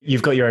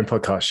You've got your own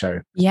podcast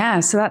show. Yeah.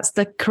 So that's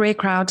the Career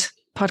Crowd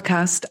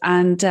podcast.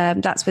 And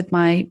that's with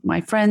my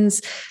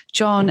friends,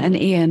 John and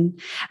Ian.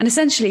 And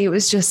essentially it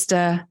was just,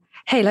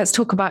 hey, let's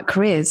talk about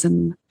careers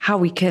and how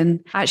we can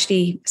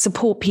actually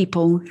support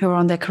people who are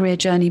on their career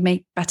journey,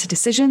 make better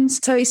decisions.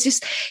 So it's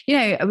just,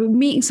 we're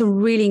meeting some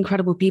really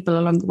incredible people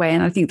along the way.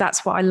 And I think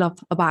that's what I love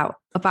about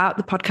the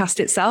podcast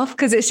itself,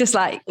 because it's just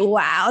like,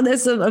 wow,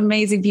 there's some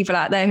amazing people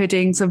out there who are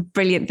doing some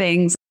brilliant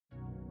things.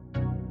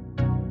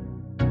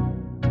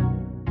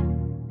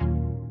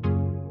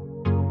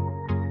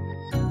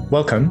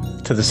 Welcome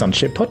to the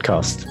Sonship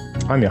Podcast.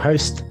 I'm your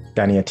host,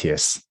 Danny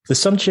Attias. The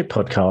Sonship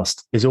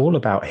Podcast is all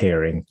about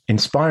hearing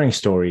inspiring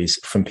stories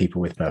from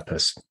people with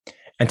purpose.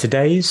 And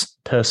today's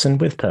person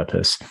with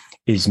purpose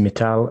is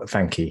Mittal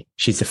Vanki.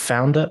 She's the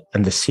founder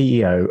and the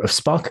CEO of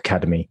Spark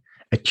Academy,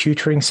 a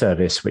tutoring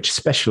service which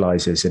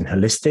specializes in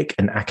holistic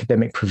and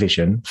academic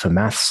provision for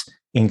maths,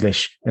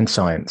 English, and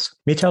science.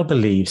 Mittal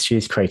believes she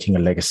is creating a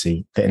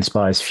legacy that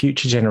inspires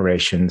future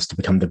generations to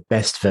become the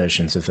best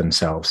versions of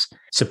themselves,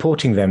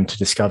 supporting them to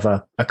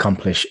discover,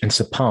 accomplish, and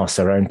surpass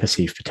their own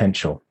perceived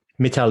potential.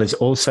 Mittal is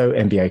also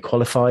MBA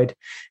qualified,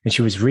 and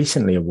she was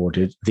recently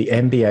awarded the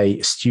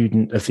MBA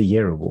Student of the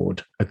Year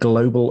Award, a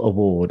global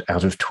award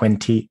out of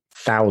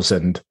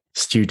 20,000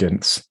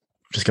 students.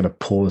 I'm just going to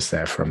pause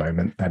there for a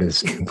moment. That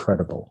is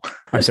incredible.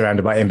 I'm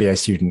surrounded by MBA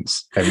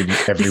students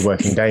every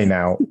working day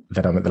now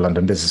that I'm at the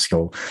London Business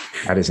School.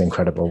 That is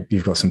incredible.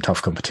 You've got some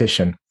tough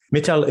competition.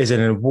 Mittal is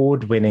an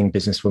award-winning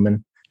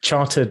businesswoman,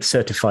 chartered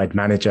certified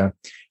manager,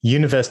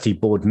 university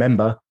board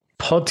member,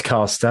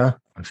 podcaster,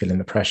 I'm feeling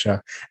the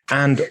pressure,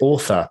 and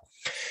author.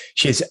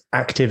 She is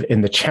active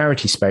in the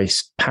charity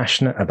space,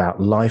 passionate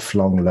about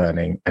lifelong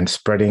learning and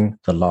spreading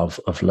the love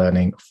of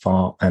learning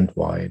far and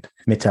wide.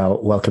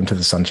 Mittal, welcome to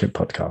the Sonship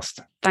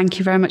Podcast. Thank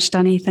you very much,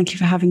 Danny. Thank you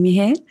for having me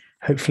here.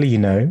 Hopefully, you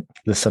know,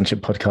 the Sonship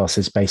Podcast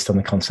is based on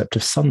the concept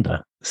of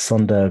Sonder.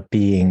 Sonder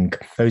being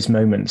those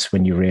moments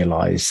when you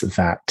realize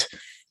that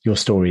your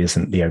story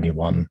isn't the only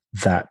one,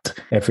 that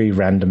every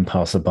random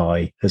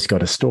passerby has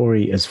got a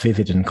story as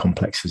vivid and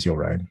complex as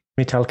your own.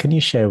 Mittal, can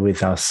you share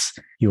with us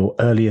your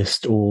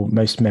earliest or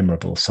most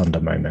memorable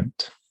Sonder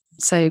moment?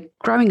 So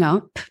growing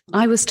up,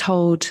 I was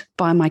told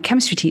by my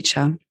chemistry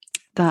teacher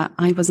that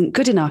I wasn't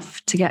good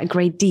enough to get a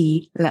grade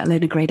D, let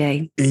alone a grade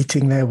A.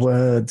 Eating their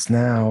words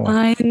now.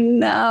 I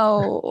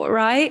know,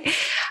 right?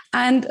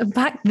 And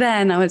back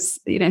then I was,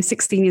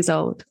 16 years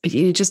old, but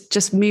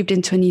just moved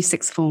into a new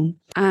sixth form.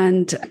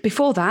 And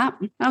before that,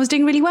 I was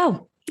doing really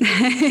well.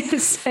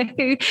 So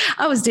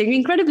I was doing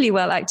incredibly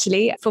well,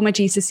 actually. For my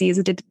GCSEs,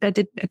 I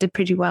did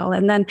pretty well.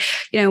 And then,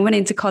 went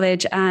into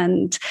college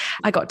and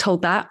I got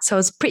told that. So I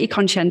was pretty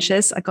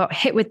conscientious. I got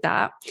hit with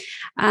that.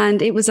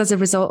 And it was as a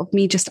result of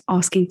me just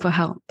asking for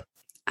help.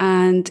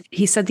 And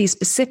he said these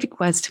specific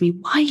words to me: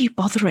 why are you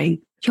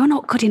bothering? You're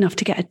not good enough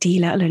to get a D,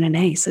 let alone an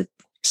A. So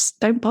just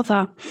don't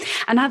bother.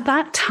 And at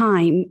that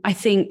time, I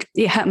think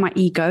it hurt my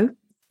ego.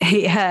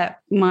 It hurt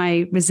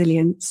my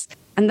resilience.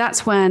 And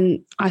that's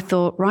when I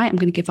thought, right, I'm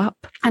going to give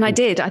up. And I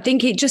did. I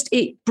think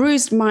it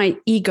bruised my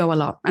ego a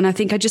lot. And I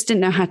think I just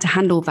didn't know how to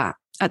handle that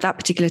at that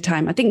particular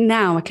time. I think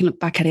now I can look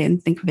back at it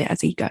and think of it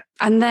as ego.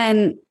 And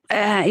then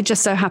it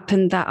just so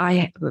happened that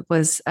I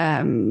was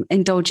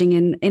indulging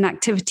in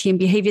activity and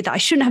behavior that I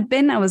shouldn't have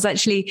been. I was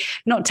actually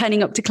not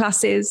turning up to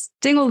classes,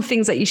 doing all the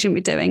things that you shouldn't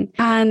be doing.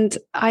 And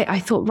I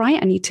thought,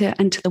 right, I need to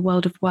enter the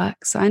world of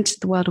work. So I entered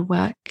the world of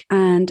work.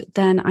 And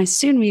then I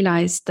soon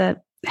realized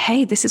that,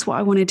 hey, this is what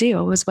I want to do.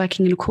 I was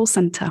working in a call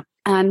center.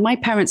 And my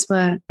parents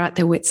were at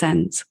their wits'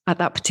 ends at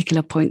that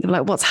particular point. They were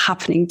like, what's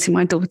happening to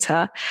my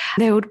daughter?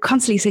 They would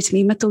constantly say to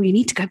me, Mittal, you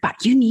need to go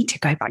back. You need to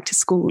go back to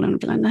school. And I'd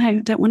be like, no, I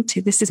don't want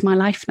to. This is my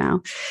life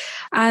now.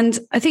 And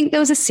I think there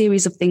was a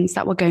series of things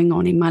that were going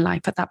on in my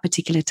life at that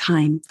particular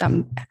time that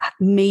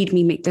made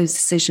me make those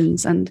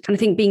decisions. And I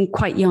think being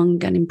quite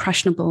young and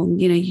impressionable,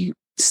 you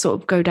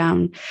sort of go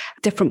down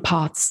different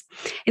paths.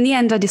 In the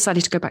end, I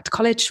decided to go back to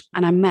college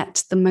and I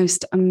met the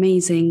most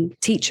amazing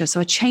teacher. So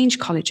I changed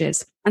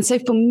colleges. And so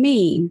for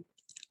me,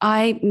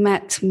 I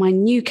met my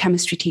new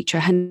chemistry teacher.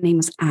 Her name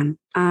was Anne.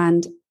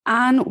 And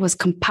Anne was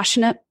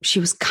compassionate. She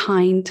was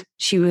kind.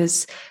 She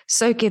was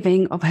so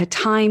giving of her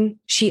time.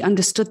 She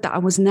understood that I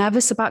was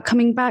nervous about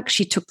coming back.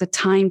 She took the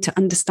time to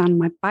understand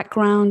my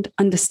background,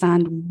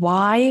 understand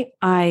why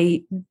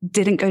I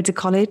didn't go to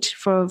college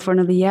for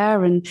another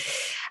year and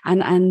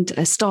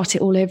start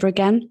it all over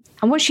again.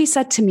 And what she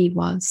said to me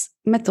was,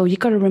 Mittal, you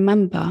got to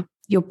remember,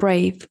 you're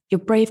brave. You're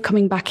brave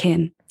coming back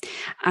in.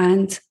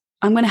 And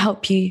I'm going to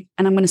help you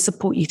and I'm going to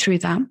support you through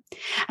that.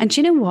 And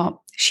do you know what?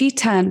 She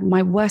turned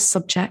my worst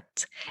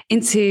subject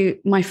into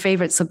my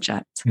favorite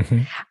subject. Mm-hmm.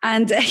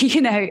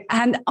 And,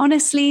 and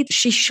honestly,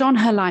 she shone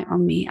her light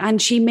on me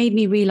and she made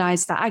me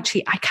realize that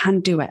actually I can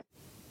do it.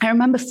 I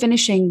remember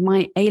finishing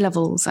my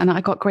A-levels and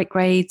I got great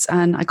grades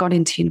and I got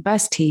into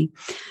university.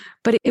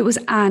 But it was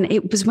Anne,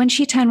 it was when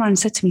she turned around and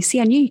said to me, see,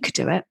 I knew you could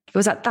do it. It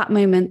was at that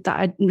moment that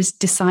I was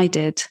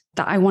decided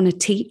that I want to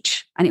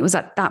teach. And it was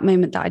at that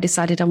moment that I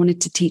decided I wanted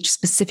to teach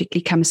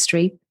specifically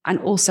chemistry and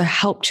also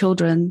help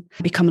children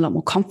become a lot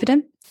more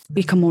confident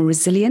become more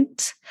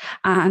resilient,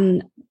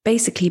 and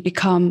basically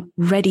become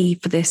ready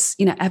for this,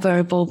 ever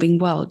evolving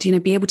world,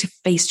 be able to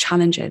face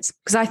challenges.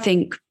 Because I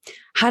think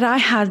had I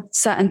had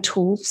certain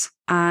tools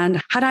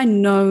and had I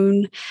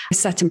known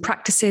certain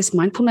practices,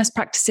 mindfulness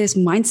practices,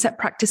 mindset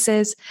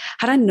practices,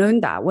 had I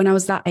known that when I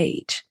was that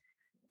age,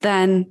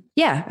 then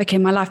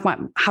my life might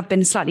have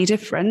been slightly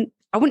different.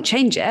 I wouldn't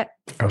change it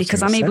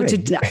because I'm able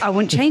to, I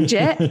wouldn't change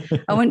it.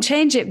 I wouldn't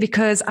change it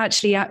because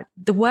actually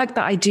the work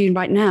that I do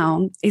right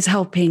now is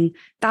helping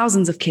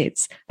thousands of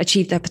kids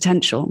achieve their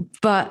potential,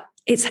 but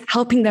it's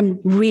helping them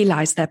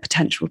realize their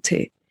potential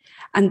too.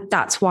 And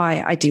that's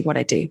why I do what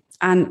I do.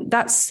 And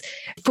that's,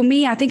 for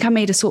me, I think I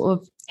made a sort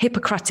of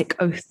Hippocratic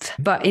oath,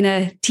 but in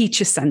a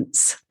teacher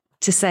sense,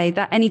 to say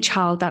that any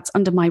child that's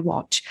under my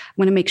watch, I'm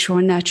going to make sure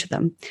I nurture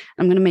them.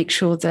 I'm going to make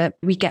sure that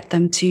we get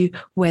them to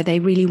where they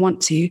really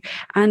want to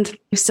and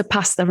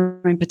surpass their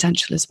own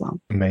potential as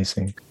well.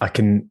 Amazing. I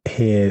can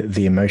hear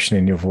the emotion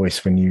in your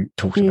voice when you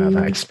talked about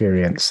that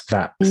experience.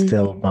 That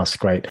still must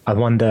great. I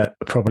wonder,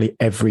 probably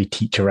every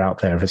teacher out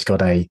there has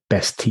got a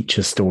best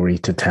teacher story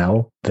to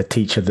tell, the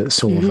teacher that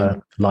saw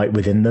the light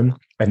within them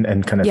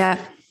and kind of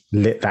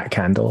lit that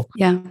candle.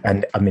 Yeah.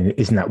 And I mean,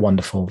 isn't that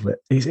wonderful? That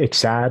it's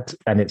sad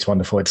and it's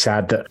wonderful. It's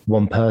sad that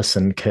one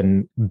person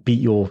can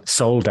beat your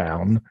soul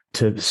down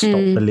to stop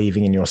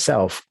believing in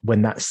yourself,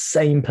 when that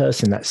same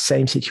person, that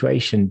same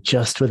situation,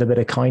 just with a bit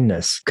of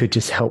kindness, could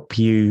just help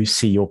you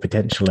see your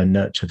potential and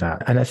nurture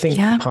that. And I think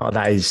part of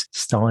that is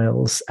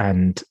styles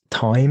and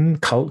time,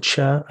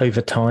 culture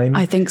over time.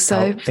 I think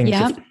so. Things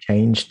have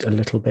changed a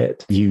little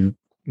bit. You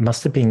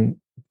must have been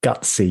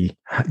gutsy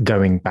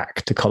going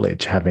back to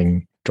college,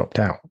 having dropped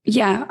out.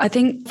 Yeah, I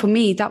think for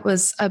me, that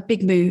was a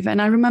big move.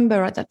 And I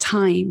remember at that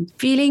time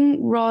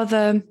feeling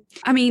rather,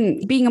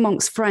 being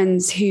amongst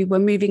friends who were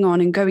moving on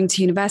and going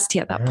to university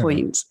at that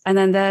point. And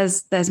then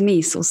there's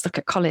me sort of stuck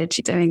at college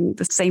doing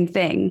the same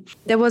thing.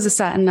 There was a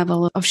certain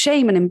level of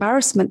shame and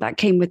embarrassment that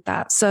came with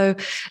that. So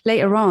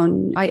later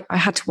on, I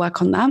had to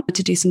work on that,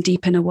 to do some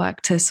deep inner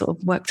work to sort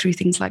of work through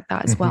things like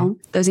that as well,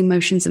 those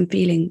emotions and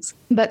feelings.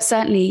 But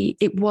certainly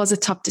it was a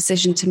tough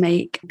decision to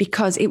make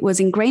because it was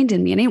ingrained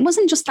in me. And it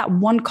wasn't just that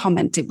one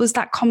comment, it was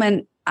that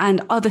comment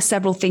and other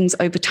several things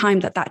over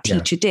time that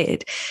teacher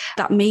did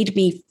that made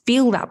me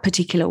feel that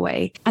particular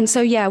way. And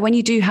so, when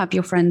you do have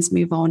your friends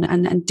move on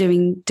and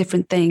doing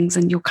different things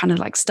and you're kind of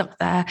like stuck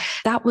there,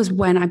 that was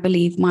when I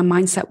believe my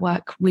mindset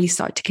work really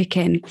started to kick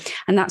in.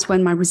 And that's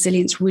when my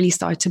resilience really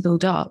started to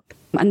build up.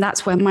 And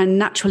that's where my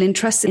natural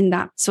interest in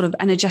that sort of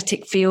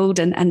energetic field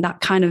and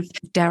that kind of,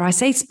 dare I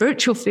say,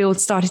 spiritual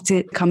field started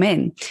to come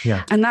in.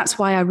 Yeah. And that's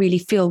why I really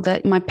feel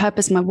that my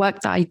purpose, my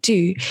work that I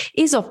do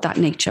is of that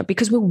nature,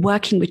 because we're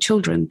working with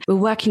children, we're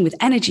working with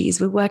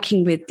energies, we're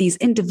working with these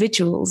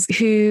individuals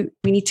who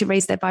we need to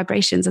raise their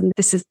vibrations. And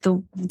this is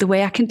the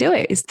way I can do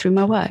it, is through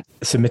my work.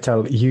 So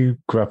Mittal, you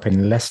grew up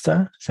in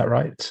Leicester, is that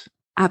right?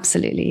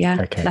 Absolutely, yeah.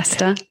 Okay.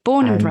 Leicester,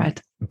 born and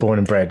bred. Born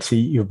and bred. So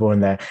you were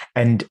born there.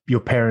 And your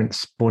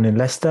parents born in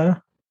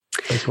Leicester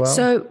as well?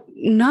 So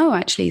no,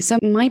 actually. So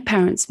my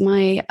parents,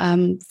 my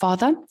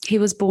father, he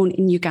was born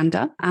in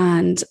Uganda,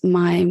 and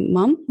my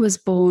mum was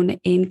born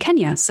in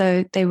Kenya.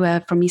 So they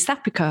were from East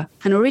Africa.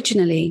 And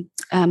originally,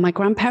 my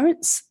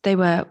grandparents, they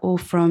were all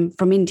from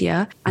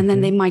India, and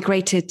then they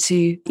migrated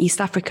to East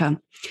Africa.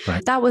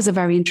 Right. That was a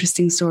very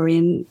interesting story.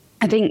 And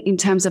I think in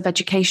terms of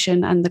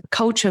education and the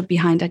culture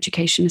behind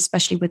education,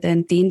 especially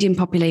within the Indian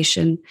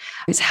population,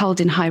 is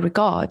held in high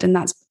regard. And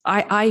that's,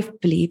 I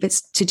believe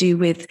it's to do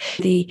with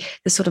the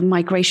sort of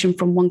migration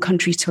from one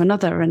country to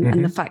another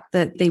and the fact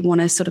that they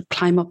want to sort of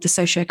climb up the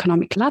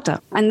socioeconomic ladder.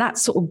 And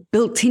that's sort of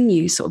built in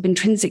you sort of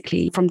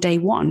intrinsically from day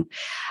one.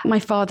 My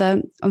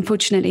father,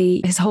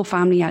 unfortunately, his whole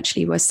family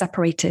actually was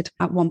separated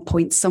at one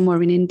point,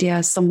 somewhere in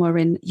India, somewhere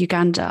in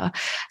Uganda,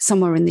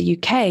 somewhere in the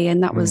UK.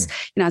 And that was,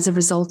 as a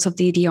result of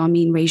the Idi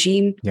Amin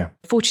regime. Yeah.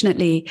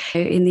 Fortunately,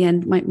 in the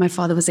end, my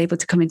father was able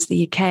to come into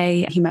the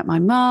UK. He met my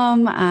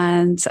mum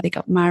and they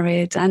got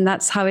married. And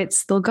that's how it's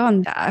still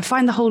gone. I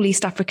find the whole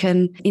East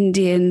African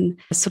Indian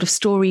sort of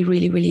story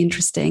really, really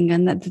interesting.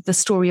 And the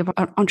story of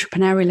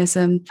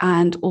entrepreneurialism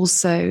and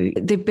also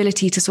the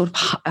ability to sort of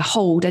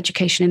hold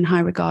education in high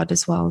regard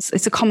as well. So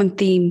it's a common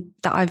theme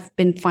that I've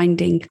been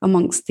finding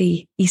amongst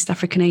the East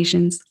African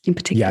Asians in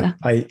particular.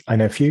 Yeah, I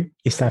know a few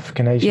East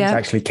African Asians,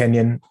 actually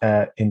Kenyan,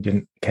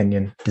 Indian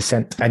Kenyan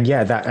descent. And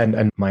that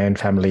and my own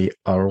family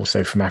are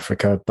also from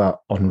Africa, but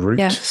en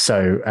route.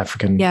 So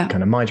African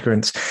kind of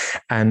migrants.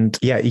 And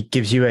it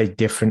gives you a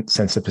different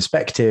sense of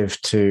perspective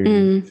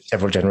to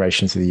several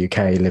generations of the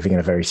UK living in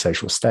a very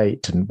social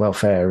state and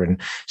welfare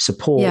and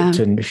support. Yeah.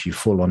 And if you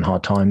fall on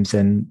hard times,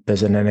 then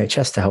there's an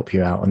NHS to help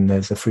you out and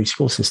there's a free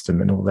school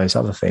system and all those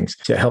other things.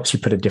 So it helps you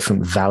put a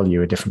different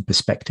value, a different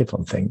perspective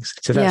on things.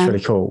 So that's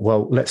really cool.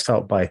 Well, let's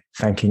start by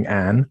thanking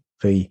Anne,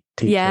 the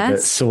teacher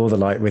that saw the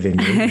light within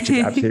you, which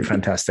is absolutely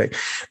fantastic.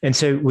 And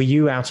so were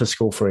you out of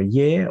school for a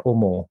year or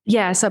more?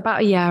 Yeah, so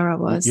about a year I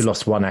was. You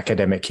lost one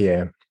academic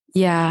year.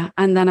 Yeah.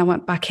 And then I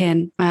went back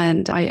in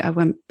and I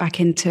went back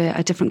into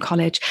a different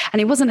college,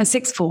 and it wasn't a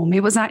sixth form.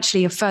 It was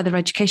actually a further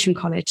education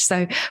college.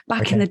 So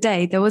back in the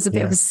day, there was a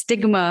bit of a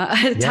stigma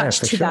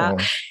attached to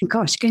that.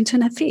 Gosh, going to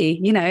an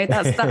FE,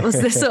 that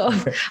was the sort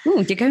of,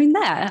 oh, you're going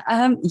there.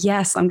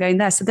 Yes, I'm going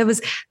there. So there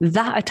was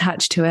that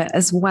attached to it,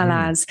 as well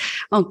as,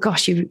 oh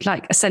gosh,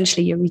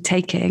 essentially you're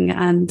retaking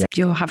and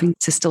you're having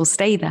to still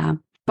stay there.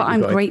 But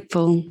I'm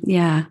grateful.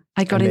 Yeah.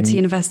 I got into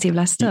University of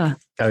Leicester.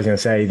 I was going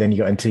to say, then you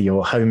got into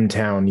your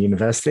hometown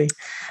university.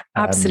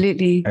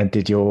 Absolutely. And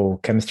did your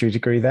chemistry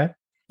degree there?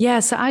 Yeah.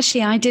 So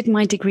actually I did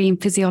my degree in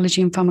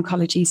physiology and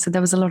pharmacology. So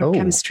there was a lot of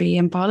chemistry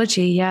and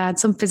biology. Yeah. And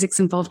some physics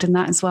involved in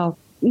that as well.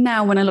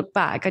 Now, when I look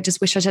back, I just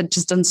wish I had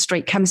just done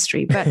straight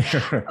chemistry. But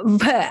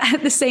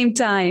at the same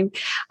time,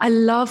 I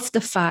love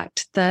the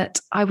fact that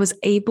I was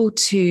able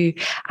to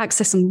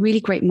access some really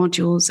great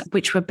modules,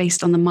 which were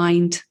based on the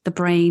mind, the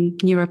brain,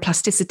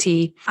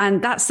 neuroplasticity.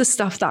 And that's the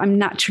stuff that I'm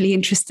naturally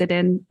interested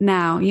in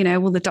now,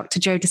 all the Dr.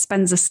 Joe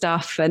Dispenza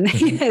stuff. And,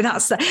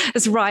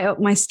 that's right up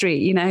my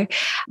street,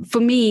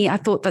 For me, I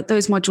thought that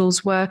those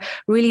modules were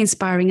really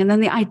inspiring. And then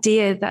the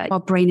idea that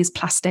our brain is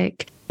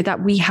plastic,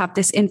 that we have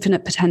this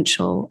infinite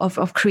potential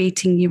of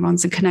creating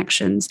neurons and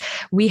connections.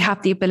 We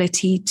have the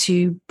ability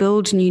to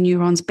build new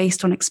neurons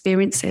based on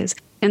experiences.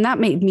 And that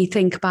made me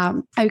think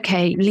about,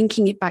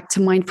 linking it back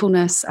to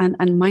mindfulness and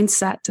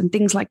mindset and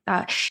things like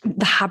that,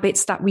 the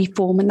habits that we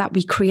form and that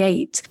we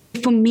create.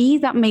 For me,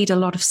 that made a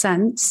lot of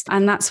sense.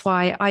 And that's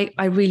why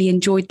I really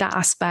enjoyed that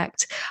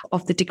aspect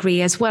of the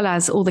degree, as well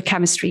as all the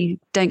chemistry.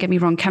 Don't get me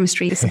wrong,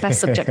 chemistry is the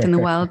best subject in the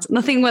world.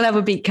 Nothing will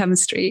ever beat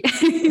chemistry.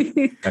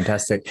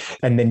 Fantastic.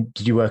 And then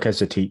did you work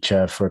as a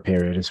teacher for a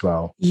period as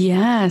well?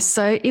 Yeah.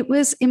 So it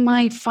was in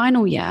my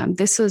final year.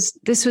 This was,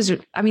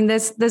 I mean,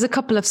 there's a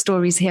couple of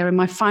stories here. In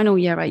my final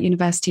year at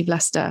University of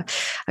Leicester,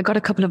 I got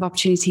a couple of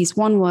opportunities.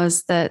 One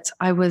was that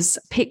I was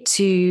picked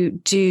to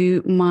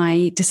do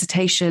my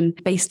dissertation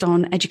based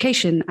on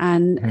education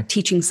and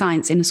teaching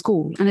science in a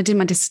school. And I did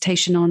my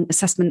dissertation on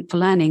assessment for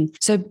learning.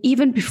 So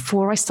even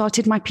before I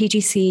started my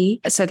PGC,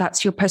 so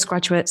that's your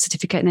postgraduate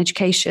certificate in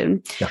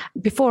education,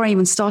 before I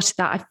even started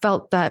that, I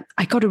felt that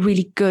I got a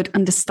really good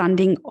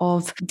understanding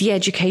of the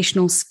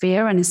educational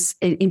sphere and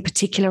in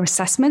particular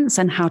assessments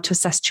and how to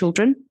assess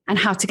children and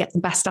how to get the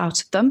best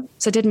out of them.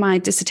 So I did my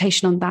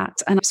dissertation on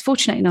that. And I was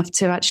fortunate enough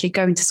to actually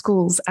go into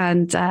schools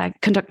and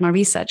conduct my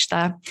research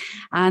there.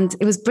 And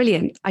it was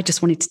brilliant. I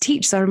just wanted to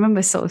teach. So I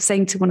remember sort of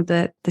saying to one of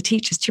the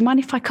teachers, do you mind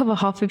if I cover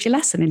half of your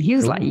lesson? And he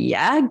was like,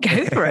 yeah,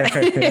 go for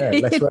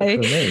it. Let's work for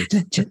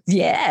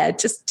me.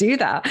 Just do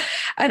that.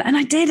 And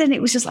I did. And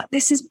it was just like,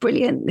 this is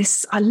brilliant.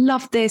 I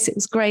love this. It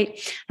was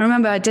great. I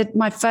remember I did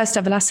my first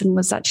ever lesson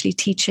was actually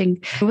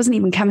teaching. It wasn't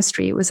even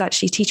chemistry. It was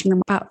actually teaching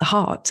them about the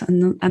heart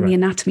and the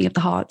anatomy of the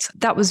heart.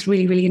 That was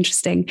really, really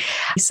interesting.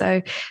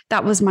 So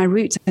that was my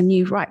route. I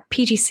knew,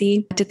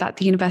 PGC, I did that at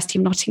the University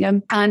of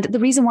Nottingham. And the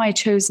reason why I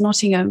chose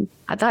Nottingham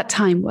at that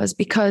time was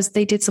because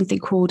they did something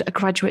called a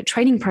graduate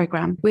training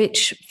program,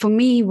 which for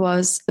me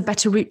was the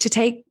better route to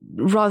take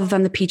rather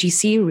than the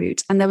PGC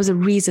route. And there was a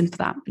reason for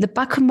that. The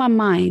back of my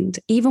mind,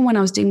 even when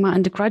I was doing my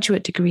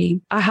undergraduate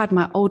degree, I had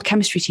my old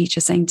chemistry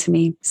teacher saying to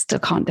me, still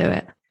can't do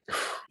it.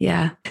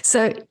 Yeah.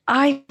 So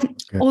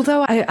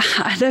although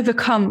I'd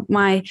overcome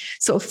my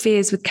sort of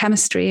fears with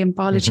chemistry and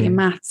biology and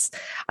maths,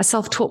 I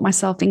self-taught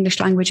myself English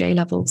language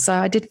A-level. So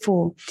I did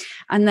 4.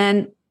 And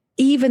then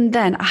even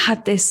then I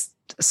had this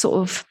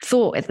sort of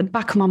thought at the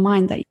back of my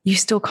mind that you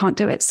still can't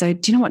do it. So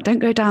do you know what? Don't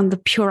go down the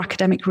pure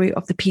academic route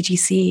of the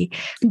PGCE.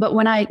 But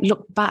when I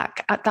look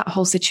back at that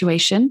whole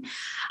situation,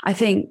 I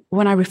think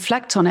when I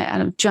reflect on it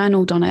and I've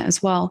journaled on it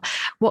as well,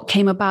 what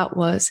came about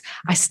was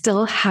I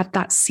still had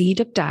that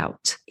seed of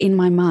doubt in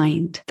my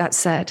mind that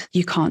said,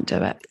 you can't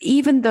do it.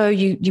 Even though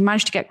you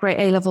managed to get great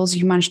A-levels,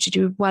 you managed to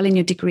do well in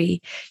your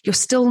degree, you're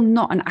still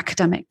not an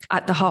academic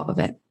at the heart of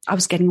it. I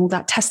was getting all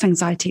that test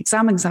anxiety,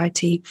 exam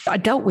anxiety. I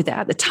dealt with it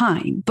at the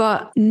time,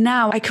 but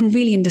now I can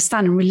really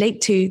understand and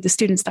relate to the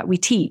students that we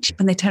teach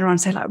when they turn around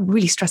and say, like, I'm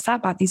really stressed out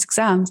about these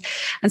exams.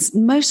 And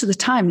most of the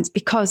time it's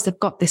because they've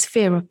got this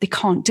fear of they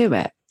can't do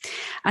it.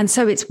 And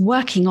so it's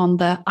working on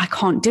the I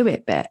can't do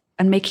it bit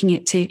and making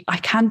it to I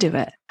can do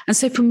it. And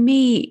so for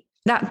me,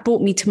 that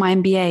brought me to my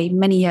MBA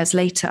many years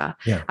later,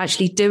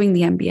 actually doing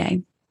the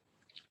MBA.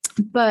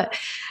 But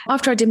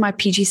after I did my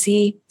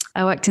PGC,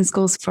 I worked in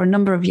schools for a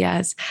number of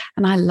years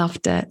and I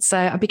loved it. So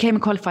I became a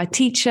qualified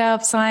teacher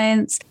of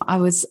science. I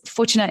was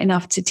fortunate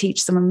enough to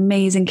teach some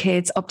amazing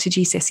kids up to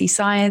GCSE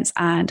science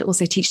and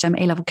also teach them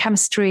A-level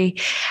chemistry.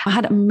 I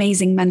had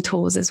amazing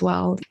mentors as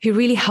well who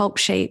really helped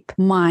shape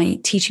my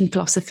teaching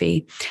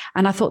philosophy.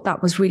 And I thought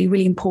that was really,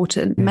 really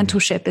important.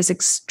 Mentorship is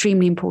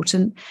extremely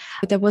important.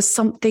 But there was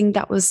something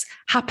that was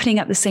happening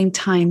at the same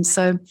time.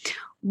 So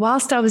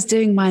whilst I was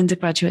doing my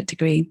undergraduate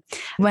degree,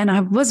 when I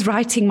was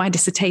writing my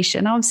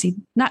dissertation, I obviously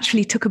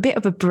naturally took a bit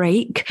of a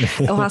break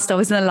whilst I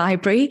was in the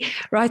library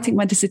writing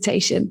my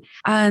dissertation.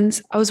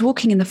 And I was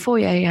walking in the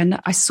foyer and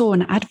I saw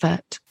an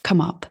advert come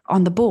up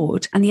on the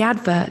board. And the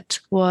advert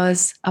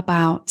was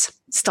about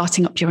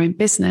starting up your own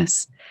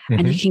business.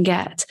 and you can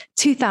get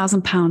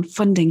 £2,000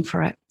 funding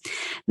for it.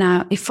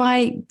 Now, if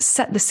I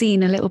set the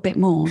scene a little bit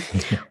more,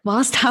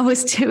 whilst I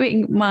was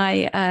doing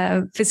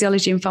my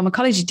physiology and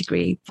pharmacology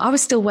degree, I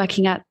was still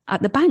working at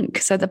the bank,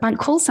 so the bank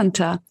call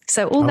center.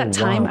 So all that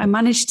time, I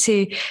managed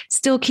to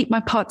still keep my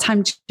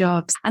part-time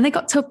jobs. And they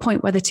got to a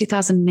point where the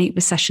 2008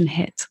 recession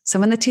hit. So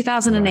when the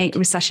 2008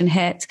 recession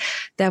hit,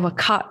 there were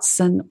cuts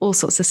and all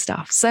sorts of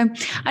stuff. So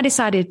I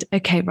decided,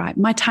 okay, right,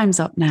 my time's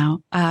up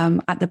now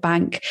at the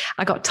bank.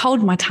 I got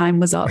told my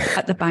time was up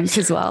at the bank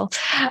as well.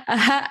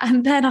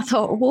 And then I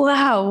thought,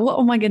 wow, what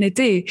am I going to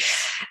do?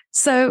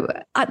 So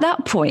at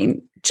that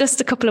point,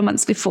 just a couple of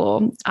months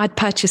before, I'd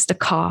purchased a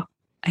car.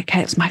 Okay,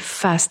 it was my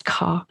first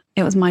car.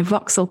 It was my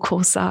Vauxhall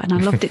Corsa, and I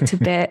loved it to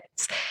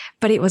bits,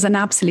 but it was an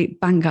absolute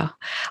banger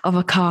of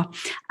a car.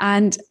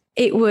 And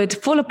it would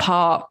fall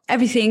apart.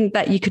 Everything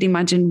that you could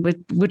imagine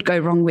would go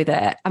wrong with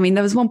it. I mean,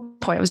 there was one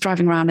point I was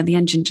driving around and the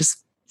engine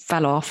just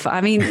fell off.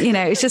 I mean,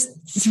 it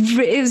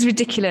was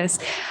ridiculous.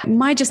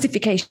 My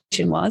justification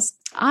was,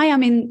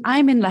 I'm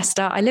in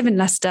Leicester. I live in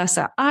Leicester,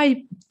 so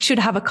I should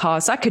have a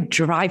car so I could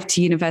drive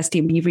to university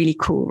and be really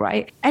cool,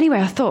 right? Anyway,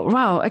 I thought,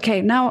 wow,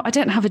 okay, now I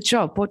don't have a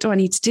job. What do I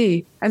need to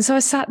do? And so I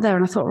sat there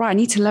and I thought, right, I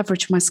need to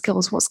leverage my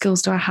skills. What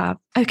skills do I have?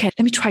 Okay,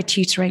 let me try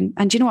tutoring.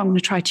 And do you know what? I'm going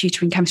to try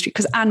tutoring chemistry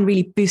because Anne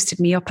really boosted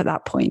me up at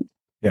that point.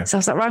 Yeah. So I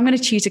was like, right, I'm going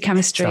to tutor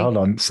chemistry. So hold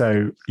on.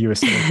 So you were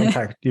still in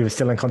contact? You were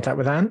still in contact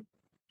with Anne?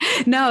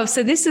 No,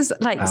 so this is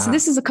so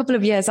this is a couple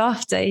of years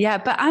after, yeah.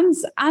 But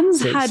Anne's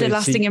had a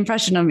lasting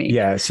impression on me.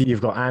 Yeah, so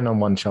you've got Anne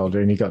on one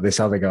shoulder and you've got this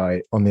other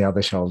guy on the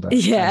other shoulder.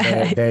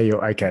 Yeah,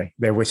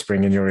 they're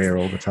whispering in your ear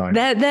all the time.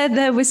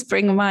 They're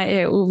whispering in my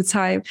ear all the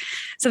time.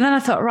 So then I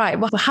thought, right,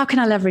 well, how can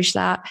I leverage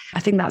that? I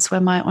think that's where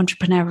my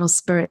entrepreneurial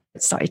spirit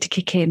started to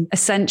kick in.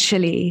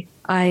 Essentially,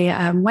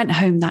 I went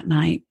home that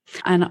night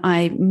and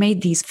I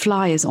made these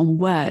flyers on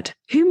Word.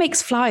 Who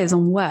makes flyers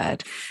on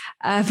Word?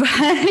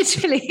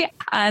 Literally,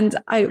 and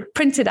I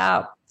printed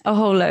out a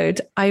whole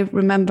load. I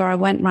remember I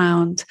went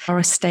round our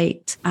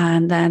estate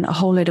and then a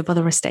whole load of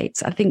other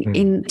estates. I think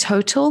in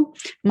total,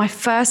 my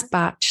first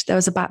batch, there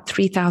was about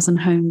 3,000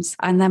 homes.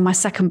 And then my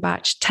second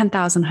batch,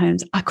 10,000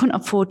 homes. I couldn't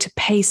afford to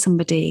pay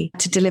somebody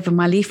to deliver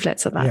my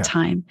leaflets at that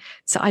time.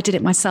 So I did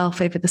it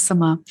myself over the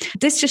summer.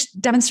 This just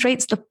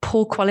demonstrates the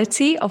poor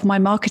quality of my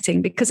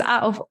marketing because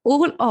out of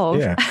all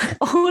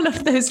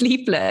of those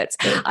leaflets,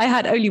 I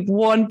had only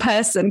one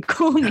person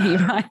call me,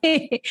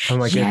 right? Oh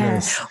my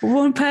goodness.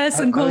 One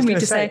person called me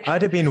to say,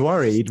 I'd have been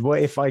worried.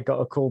 What if I got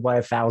a call by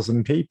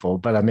 1,000 people?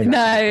 But I mean,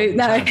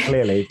 no,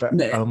 clearly.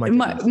 But oh my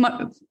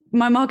goodness.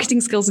 My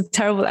marketing skills are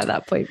terrible at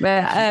that point.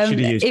 But should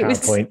have used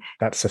PowerPoint.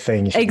 That's the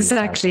thing.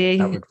 Exactly.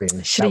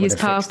 Should have used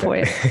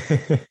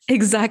PowerPoint.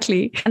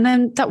 Exactly. And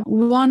then that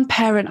one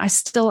parent,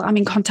 I'm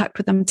in contact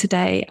with them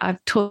today.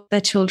 I've taught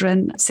their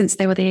children since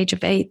they were the age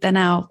of 8. They're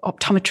now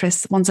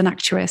optometrists. One's an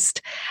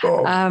actuarist.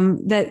 Oh. I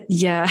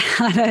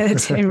know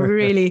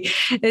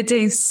they're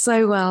doing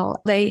so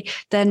well. They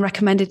then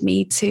recommended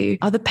me to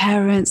other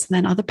parents, and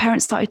then other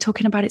parents started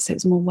talking about it. So it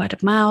was more word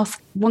of mouth.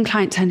 One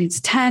client turned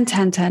into 10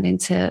 turned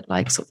into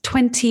like sort of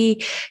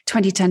 20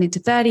 turned into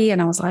 30.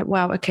 And I was like,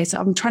 wow, okay, so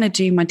I'm trying to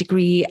do my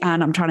degree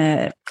and I'm trying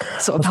to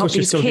sort of help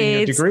these kids. Doing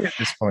your degree at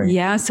this point.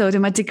 Yeah, so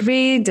doing my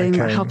degree,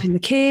 helping the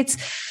kids.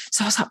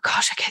 So I was like,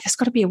 gosh, okay, there's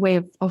got to be a way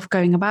of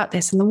going about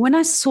this. And then when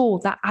I saw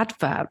that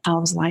advert, I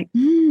was like,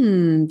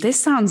 this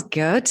sounds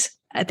good.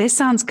 This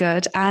sounds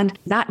good. And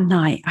that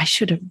night, I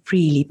should have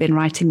really been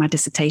writing my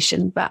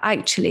dissertation. But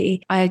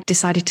actually, I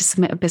decided to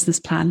submit a business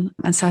plan.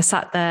 And so I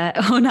sat there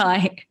all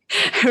night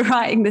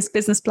writing this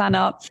business plan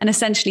up and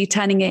essentially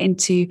turning it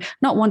into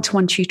not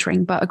one-to-one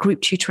tutoring, but a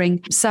group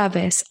tutoring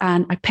service.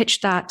 And I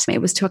pitched that.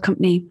 It was to a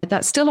company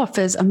that still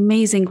offers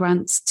amazing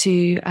grants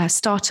to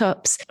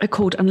startups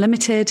called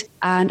Unlimited.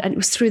 And it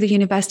was through the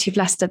University of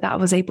Leicester that I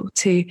was able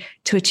to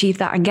achieve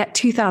that and get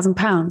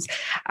 £2,000.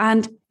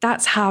 And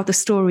that's how the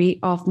story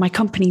of my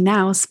company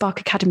now,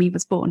 Spark Academy,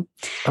 was born.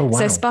 Oh, wow.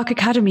 So Spark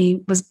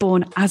Academy was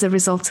born as a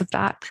result of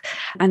that.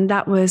 And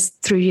that was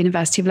through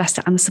University of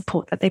Leicester and the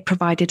support that they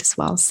provided as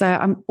well. So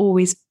I'm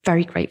always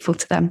very grateful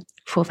to them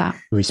for that.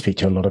 We speak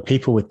to a lot of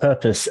people with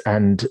purpose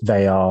and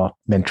they are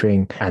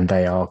mentoring and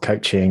they are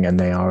coaching and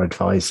they are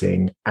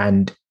advising.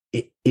 And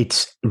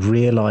it's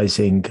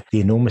realizing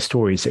the enormous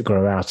stories that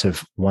grow out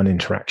of one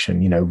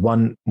interaction,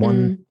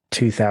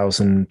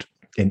 2,000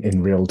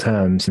 in real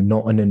terms,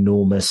 not an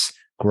enormous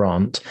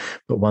grant,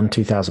 but one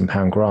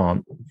 £2,000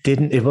 grant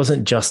it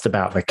wasn't just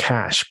about the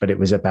cash, but it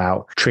was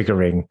about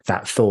triggering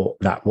that thought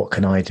that what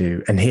can I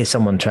do? And here's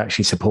someone to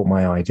actually support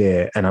my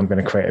idea and I'm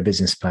going to create a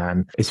business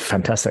plan. It's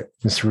fantastic.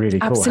 It's really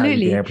cool. Absolutely. How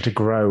you've been able to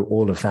grow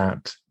all of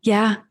that.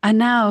 Yeah. And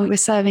now we're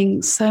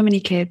serving so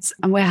many kids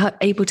and we're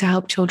able to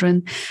help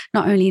children,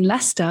 not only in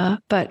Leicester,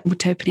 but we're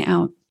to open it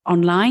out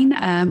online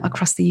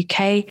across the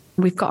UK.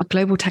 We've got a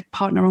global tech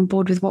partner on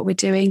board with what we're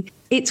doing.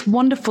 It's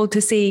wonderful to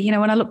see,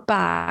 when I look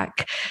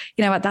back,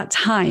 at that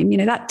time,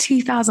 that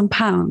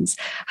 £2,000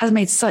 has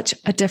made such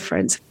a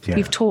difference. Yeah.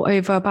 We've taught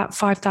over about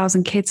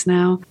 5,000 kids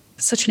now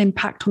such an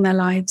impact on their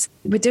lives.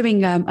 We're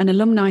doing an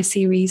alumni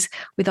series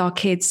with our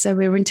kids. So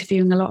we're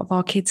interviewing a lot of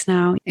our kids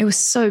now. It was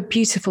so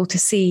beautiful to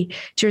see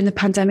during the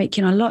pandemic,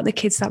 a lot of the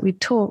kids that we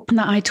taught and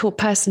that I taught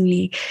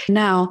personally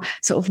now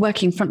sort of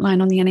working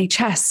frontline on the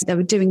NHS, they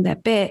were doing their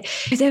bit.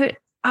 They were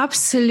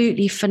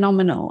absolutely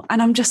phenomenal.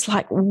 And I'm just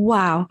like,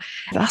 wow,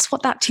 that's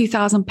what that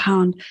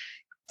 £2,000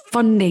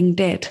 funding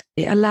did.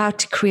 It allowed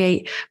to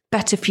create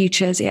better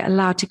futures. It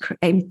allowed to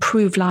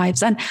improve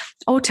lives and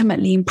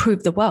ultimately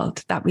improve the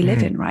world that we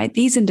live in, right?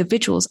 These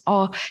individuals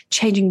are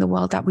changing the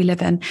world that we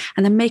live in,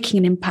 and they're making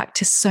an impact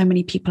to so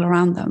many people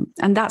around them.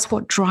 And that's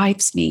what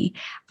drives me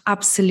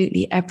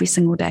absolutely every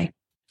single day.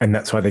 And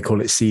that's why they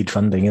call it seed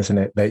funding, isn't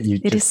it? That you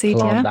just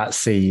plant that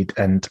seed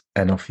and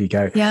off you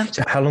go. Yeah.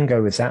 So how long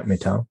ago was that,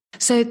 Mital?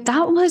 So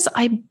that was,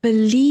 I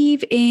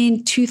believe,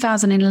 in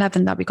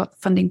 2011 that we got the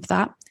funding for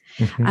that.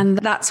 Mm-hmm. And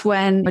that's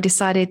when I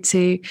decided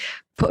to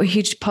put a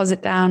huge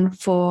deposit down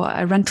for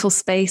a rental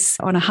space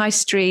on a high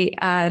street,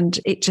 and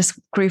it just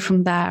grew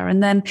from there.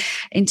 And then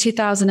in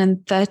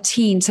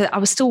 2013, so I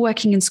was still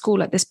working in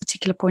school at this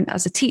particular point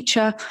as a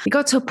teacher. It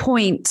got to a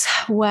point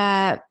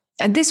where,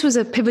 and this was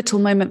a pivotal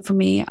moment for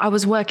me, I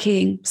was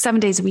working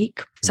 7 days a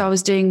week. So I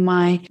was doing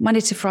my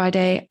Monday to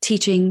Friday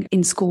teaching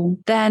in school.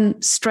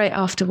 Then straight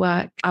after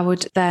work, I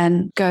would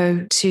then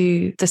go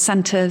to the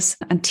centres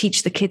and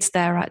teach the kids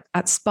there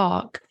at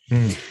Spark.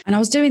 And I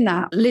was doing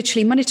that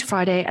literally Monday to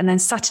Friday, and then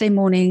Saturday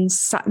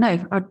mornings.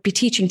 I'd be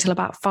teaching till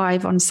about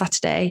 5 on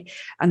Saturday.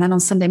 And then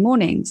on Sunday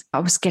mornings, I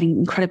was getting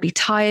incredibly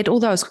tired.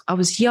 Although I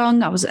was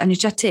young, I was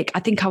energetic. I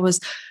think I was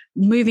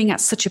moving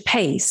at such a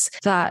pace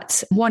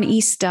that one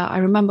Easter, I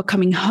remember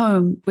coming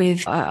home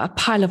with a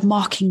pile of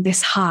marking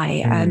this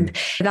high, and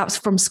that was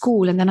from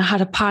school. And then I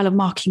had a pile of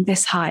marking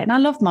this high, and I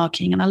love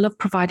marking and I love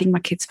providing my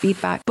kids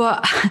feedback.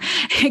 But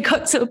it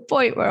got to a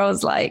point where I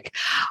was like,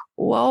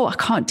 whoa, I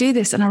can't do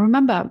this. And I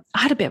remember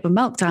I had a bit of a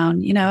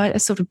meltdown, I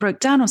sort of broke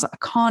down. I was like,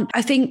 I can't.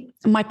 I think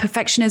my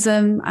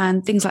perfectionism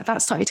and things like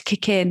that started to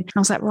kick in. And I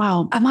was like,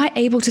 wow, am I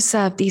able to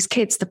serve these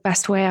kids the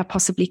best way I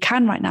possibly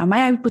can right now? Am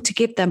I able to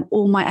give them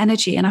all my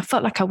energy? And I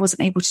felt like I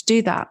wasn't able to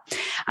do that.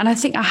 And I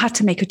think I had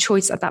to make a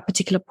choice at that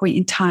particular point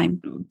in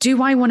time.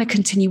 Do I want to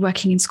continue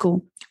working in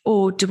school,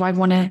 or do I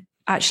want to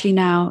actually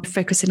now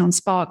focus in on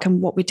Spark and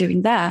what we're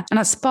doing there? And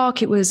at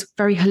Spark, it was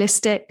very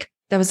holistic.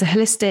 There was a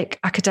holistic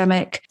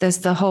academic, there's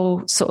the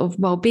whole sort of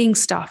well-being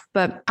stuff,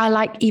 but I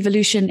like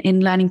evolution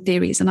in learning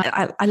theories. And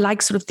I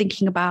like sort of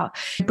thinking about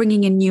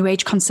bringing in new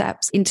age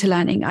concepts into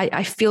learning.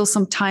 I feel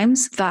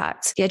sometimes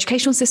that the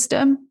educational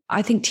system,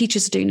 I think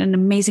teachers are doing an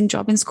amazing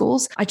job in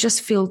schools. I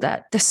just feel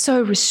that they're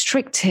so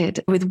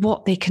restricted with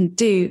what they can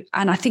do.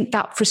 And I think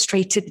that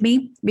frustrated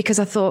me because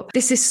I thought,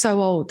 this is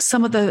so old.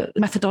 Some of the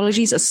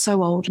methodologies are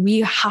so old. We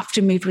have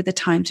to move with the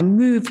times,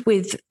 move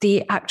with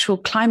the actual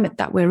climate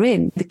that we're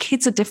in. The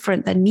kids are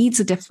different. Their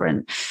needs are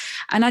different.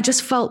 And I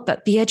just felt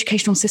that the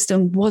educational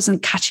system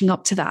wasn't catching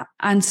up to that.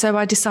 And so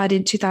I decided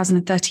in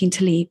 2013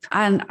 to leave.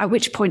 And at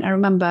which point I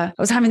remember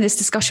I was having this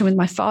discussion with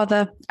my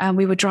father, and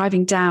we were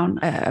driving down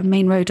a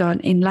main road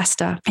in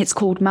Leicester. It's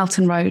called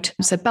Melton Road.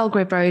 So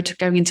Belgrave Road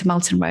going into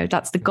Melton Road.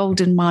 That's the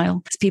Golden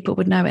Mile, as people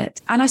would know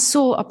it. And I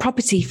saw a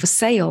property for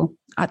sale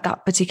at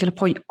that particular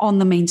point on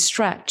the main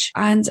stretch.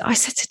 And I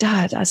said to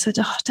Dad,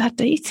 oh, Dad,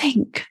 do you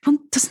think,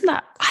 doesn't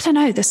that, I don't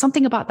know, there's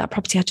something about that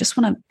property. I just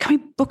want to, can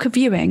we book a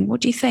viewing?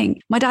 What do you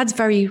think? My dad's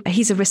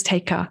he's a risk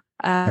taker.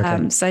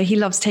 So he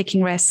loves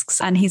taking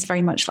risks, and he's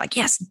very much like,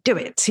 yes, do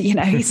it.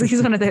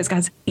 He's one of those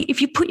guys.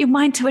 If you put your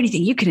mind to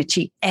anything, you can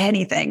achieve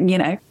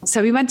anything,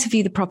 So we went to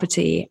view the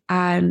property,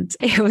 and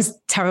it was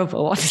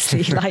terrible,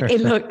 honestly. Like it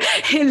looked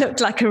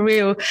like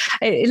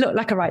it looked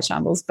like a right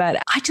shambles,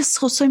 but I just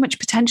saw so much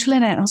potential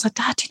in it. And I was like,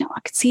 Dad, I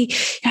could see,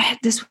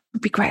 this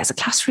would be great as a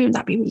classroom.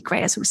 That'd be really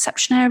great as a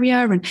reception area.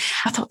 And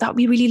I thought that would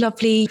be really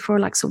lovely for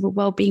like sort of a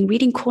well-being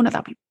reading corner.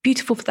 That'd be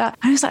beautiful for that.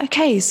 And I was like,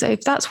 okay, so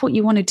if that's what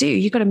you want to do,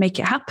 you've got to make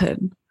it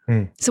happen.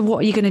 So what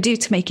are you going to do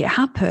to make it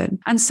happen?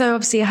 And so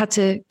obviously I had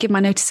to give my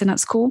notice in at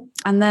school.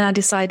 And then I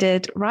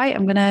decided, right,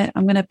 I'm going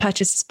to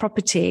purchase this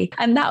property.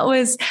 And that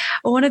was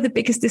one of the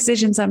biggest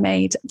decisions I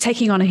made,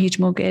 taking on a huge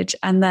mortgage.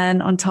 And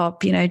then on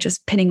top,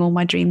 just pinning all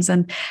my dreams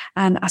and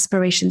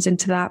aspirations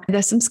into that.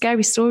 There's some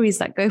scary stories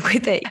that go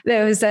with it.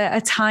 There was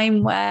a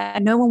time where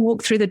no one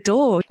walked through the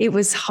door. It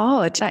was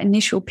hard, that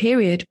initial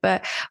period.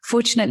 But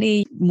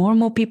fortunately, more and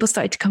more people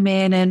started to come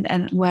in,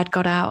 and word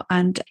got out,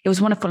 and it was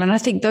wonderful. And I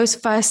think those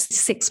first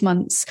 6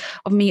 months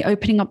of me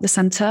opening up the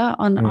centre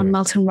on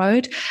Melton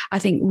Road, I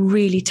think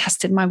really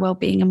tested my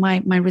well-being and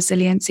my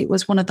resilience. It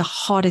was one of the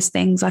hardest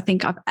things I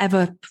think I've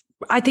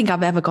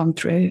ever gone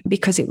through,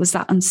 because it was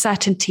that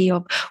uncertainty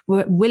of,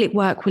 will it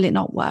work? Will it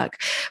not work?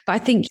 But I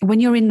think when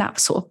you're in that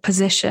sort of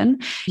position,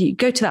 you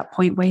go to that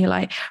point where you're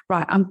like,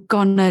 right, I'm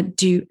gonna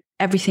do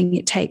everything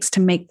it takes to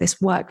make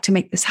this work, to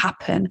make this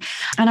happen.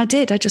 And I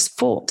did. I just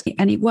fought,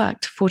 and it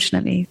worked,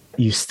 fortunately.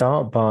 You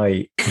start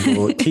by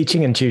you're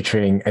teaching and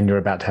tutoring, and you're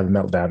about to have a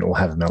meltdown or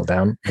have a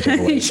meltdown,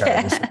 whichever way it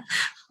goes.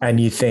 and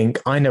you think,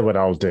 I know what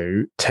I'll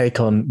do, take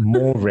on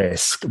more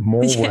risk,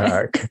 more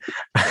work,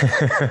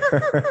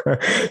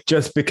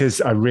 just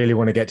because I really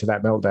want to get to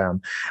that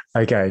meltdown.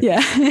 Okay. Yeah.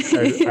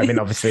 So, I mean,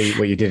 obviously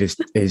what you did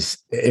is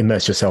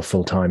immerse yourself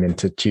full time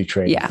into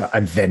tutoring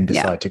and then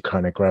decide to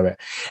kind of grow it.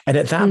 And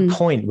at that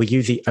point, were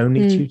you the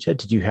only tutor?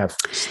 Did you have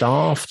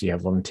staff? Do you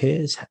have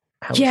volunteers?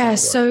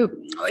 So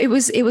it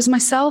was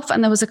myself,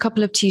 and there was a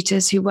couple of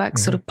tutors who work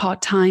sort of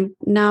part-time.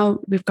 Now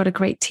we've got a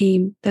great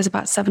team. There's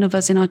about 7 of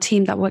us in our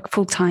team that work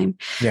full-time.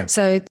 Yeah.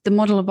 So the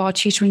model of our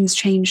tutoring has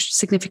changed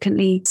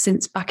significantly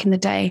since back in the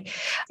day.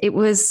 It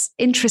was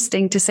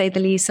interesting, to say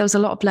the least. There was a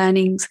lot of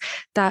learnings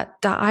that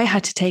I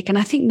had to take. And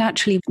I think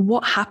naturally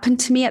what happened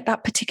to me at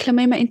that particular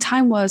moment in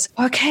time was,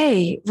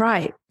 okay,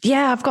 right.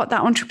 Yeah, I've got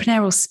that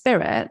entrepreneurial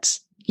spirit.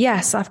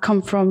 Yes, I've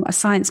come from a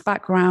science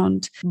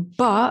background,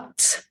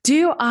 but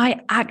do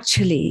I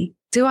actually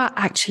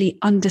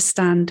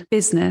understand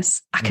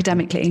business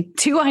academically?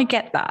 Do I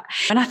get that?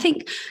 And I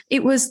think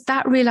it was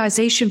that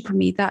realization for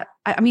me that,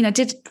 I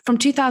did from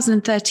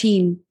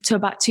 2013 to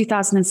about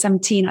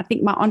 2017. I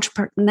think my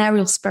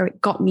entrepreneurial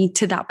spirit got me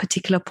to that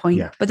particular point.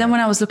 Yeah. But then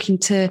when I was looking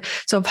to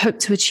sort of hope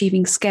to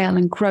achieving scale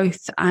and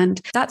growth and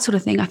that sort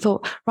of thing, I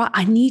thought, right,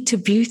 I need to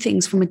view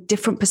things from a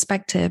different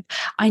perspective.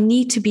 I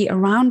need to be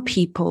around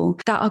people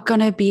that are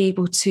going to be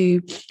able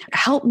to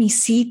help me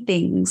see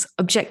things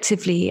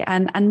objectively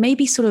and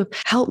maybe sort of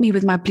help me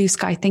with my blue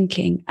sky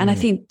thinking. And I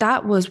think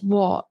that was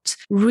what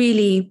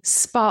really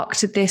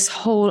sparked this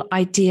whole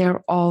idea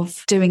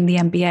of doing the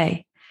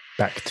MBA.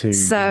 Back to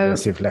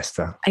University of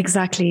Leicester.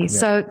 Exactly. Yeah.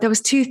 So there was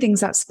 2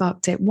 things that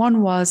sparked it.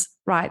 One was,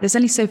 right, there's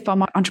only so far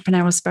my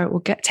entrepreneurial spirit will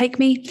take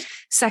me.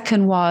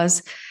 Second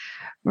was,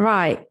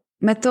 right,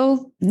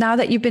 Mithil, now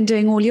that you've been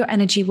doing all your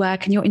energy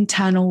work and your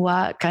internal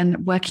work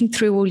and working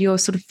through all your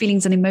sort of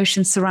feelings and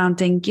emotions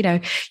surrounding,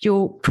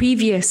 your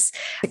previous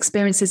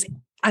experiences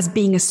as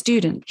being a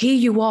student, here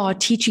you are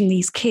teaching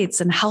these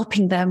kids and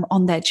helping them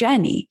on their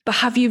journey. But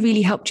have you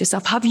really helped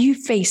yourself? Have you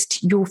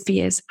faced your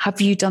fears? Have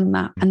you done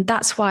that? And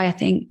that's why I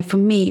think for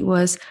me it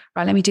was,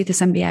 right, let me do this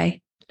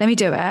MBA. Let me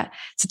do it.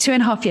 It's a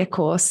 2.5-year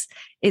course.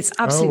 It's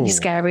absolutely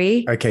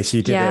scary. Okay. So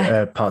you did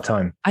it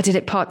part-time. I did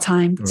it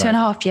part-time, right.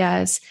 2.5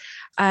 years.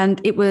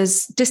 And it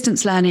was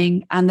distance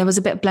learning, and there was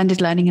a bit of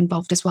blended learning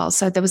involved as well.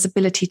 So there was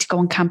ability to go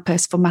on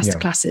campus for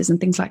masterclasses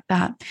and things like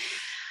that.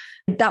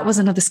 That was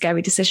another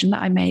scary decision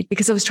that I made,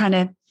 because I was trying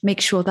to make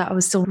sure that I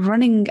was still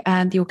running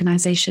the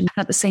organization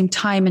and at the same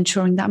time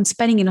ensuring that I'm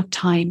spending enough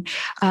time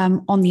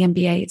on the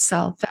MBA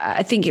itself.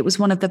 I think it was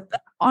one of the,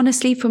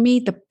 honestly, for me,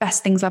 the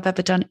best things I've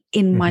ever done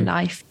in my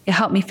life. It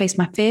helped me face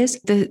my fears.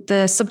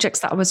 The subjects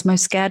that I was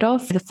most scared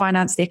of, the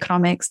finance, the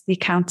economics, the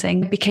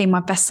accounting, became my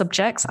best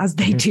subjects, as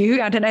they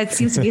do. I don't know, it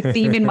seems to be a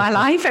theme in my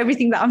life.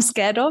 Everything that I'm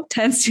scared of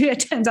turns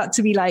out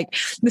to be like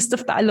the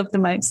stuff that I love the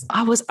most.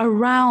 I was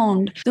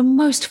around the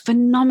most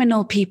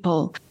phenomenal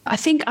people. I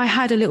think I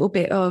had a little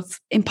bit of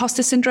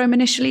imposter syndrome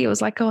initially. It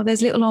was like, oh,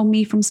 there's little old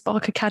me from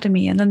Spark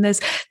Academy. And then there's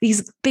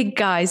these big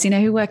guys, who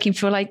are working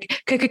for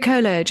like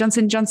Coca-Cola,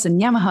 Johnson & Johnson,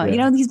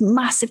 Yamaha, these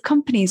massive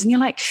companies. And you're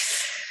like,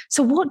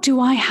 so what do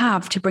I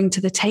have to bring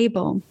to the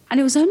table? And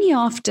it was only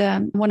after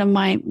one of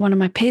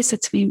my peers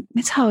said to me,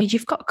 Mithil,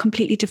 you've got a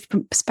completely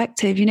different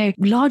perspective.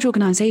 Large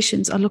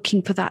organizations are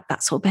looking for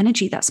that sort of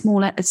energy that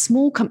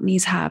small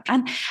companies have.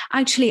 And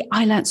actually,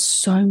 I learned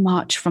so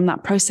much from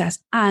that process.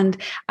 And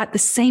at the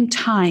same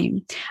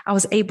time, I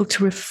was able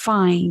to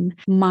refine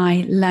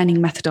my learning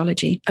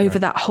methodology over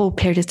that whole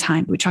period of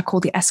time, which I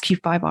call the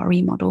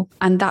SQ5RE model.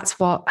 And that's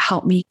what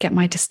helped me get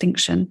my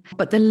distinction.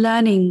 But the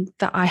learning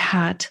that I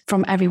had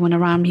from everyone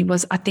around me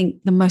was, I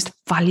think, the most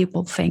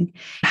valuable thing,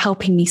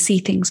 helping me see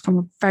things from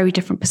a very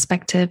different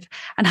perspective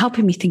and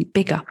helping me think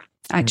bigger,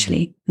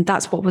 actually. And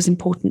that's what was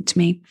important to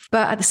me.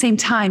 But at the same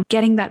time,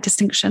 getting that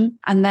distinction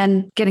and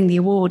then getting the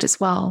award as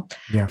well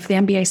for the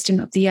MBA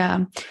Student of the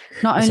Year,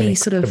 That's only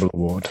sort of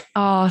award.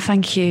 Oh,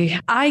 thank you.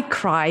 I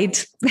cried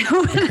when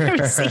I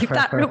received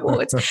that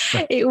reward.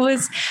 It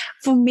was,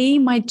 for me,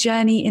 my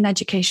journey in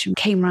education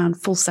came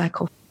around full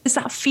circle. It's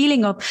that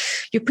feeling of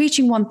you're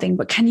preaching one thing,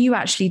 but can you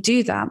actually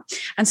do that?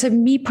 And so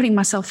me putting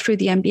myself through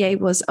the MBA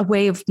was a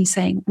way of me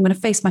saying, I'm going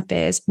to face my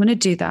fears. I'm going to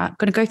do that. I'm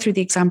going to go through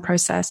the exam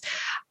process.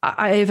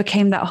 I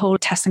overcame that whole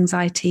test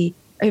anxiety,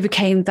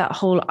 overcame that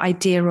whole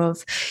idea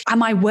of,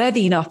 am I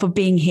worthy enough of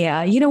being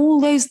here?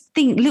 All those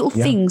little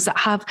things that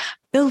have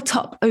built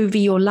up over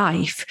your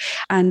life.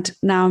 And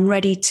now I'm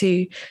ready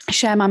to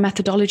share my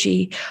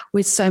methodology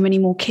with so many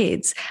more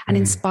kids and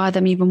inspire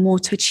them even more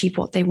to achieve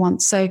what they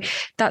want. So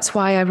that's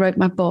why I wrote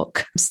my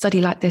book, Study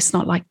Like This,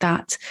 Not Like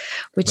That,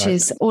 which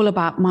is all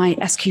about my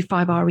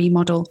SQ5RE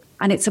model.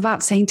 And it's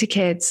about saying to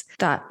kids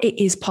that it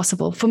is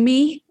possible. For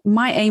me,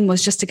 my aim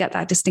was just to get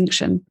that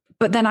distinction.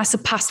 But then I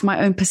surpassed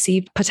my own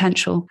perceived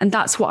potential. And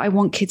that's what I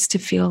want kids to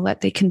feel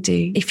that they can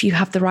do. If you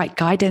have the right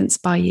guidance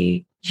by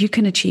you, you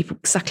can achieve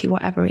exactly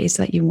whatever it is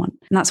that you want.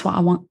 And that's what I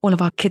want all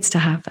of our kids to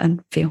have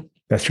and feel.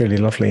 That's really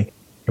lovely.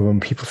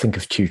 When people think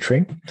of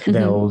tutoring,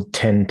 they'll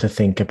tend to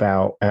think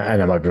about, and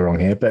I might be wrong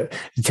here, but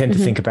they tend to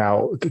think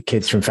about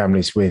kids from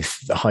families with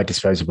high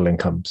disposable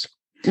incomes.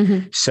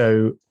 Mm-hmm.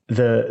 So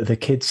the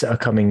kids that are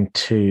coming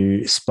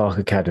to Spark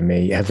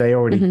Academy, have they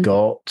already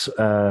got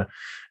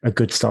a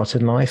good start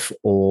in life,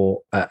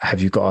 or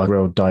have you got a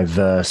real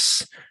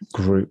diverse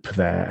group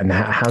there? And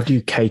how do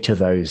you cater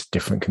those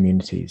different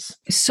communities?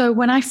 So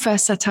when I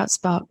first set out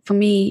Spark, for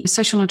me,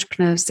 social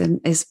entrepreneurs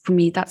is for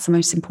me, that's the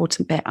most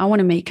important bit. I want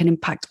to make an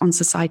impact on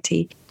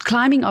society.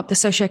 Climbing up the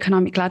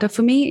socioeconomic ladder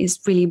for me is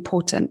really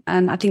important.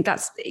 And I think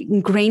that's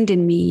ingrained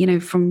in me,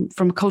 from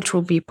a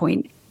cultural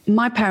viewpoint.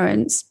 My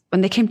parents,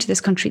 when they came to this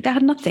country, they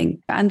had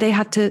nothing and they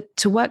had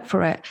to work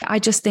for it. I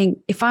just think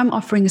if I'm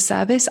offering a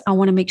service, I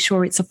want to make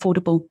sure it's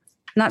affordable.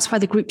 And that's why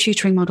the group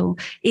tutoring model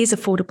is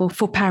affordable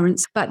for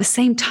parents. But at the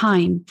same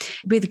time,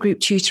 with group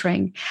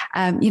tutoring,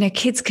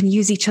 kids can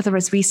use each other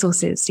as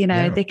resources.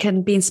 They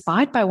can be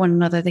inspired by one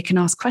another. They can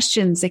ask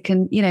questions. They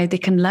can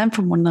learn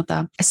from one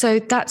another. So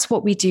that's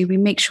what we do. We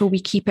make sure we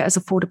keep it as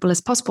affordable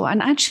as possible.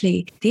 And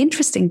actually, the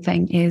interesting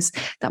thing is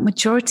that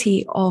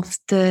majority of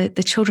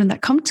the children that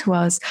come to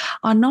us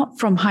are not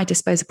from high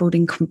disposable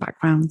income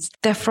backgrounds.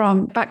 They're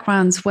from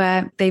backgrounds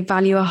where they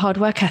value a hard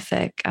work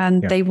ethic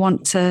and they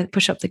want to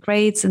push up the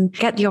grades and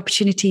get the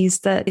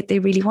opportunities that they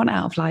really want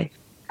out of life.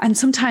 And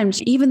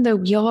sometimes, even though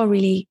we are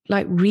really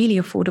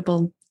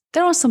affordable,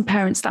 there are some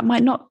parents that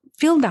might not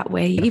feel that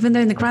way, even though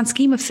in the grand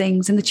scheme of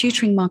things, in the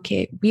tutoring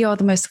market, we are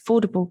the most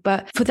affordable.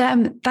 But for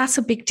them, that's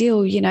a big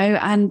deal,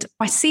 and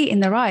I see it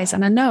in their eyes.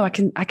 And I know I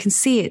can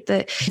see it,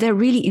 that they're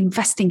really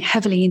investing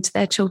heavily into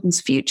their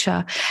children's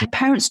future.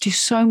 Parents do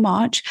so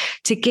much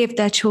to give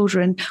their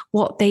children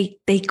what they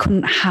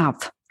couldn't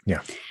have.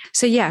 Yeah.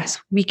 So yes,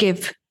 we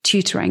give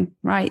tutoring,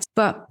 right?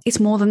 But it's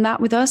more than that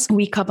with us.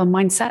 We cover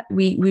mindset.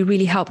 We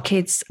really help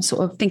kids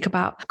sort of think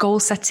about goal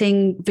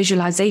setting,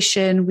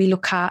 visualization. We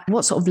look at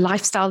what sort of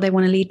lifestyle they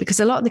want to lead, because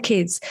a lot of the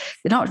kids,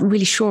 they're not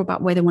really sure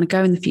about where they want to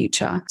go in the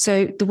future.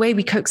 So the way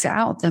we coax it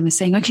out of them is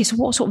saying, okay, so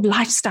what sort of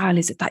lifestyle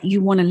is it that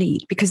you want to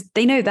lead? Because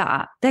they know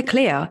that. They're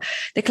clear.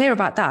 They're clear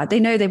about that.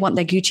 They know they want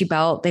their Gucci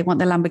belt. They want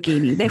their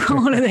Lamborghini. They want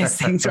all of those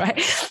things, right?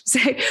 So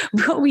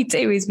what we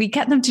do is we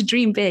get them to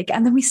dream big,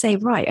 and then we say,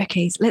 right,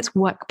 okay, so let's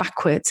work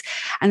backwards.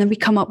 And then we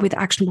come up with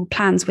actionable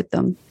plans with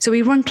them. So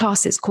we run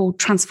classes called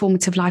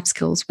Transformative Life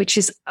Skills, which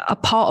is a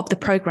part of the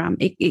program.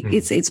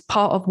 It's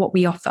part of what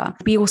we offer.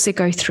 We also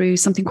go through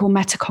something called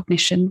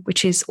metacognition,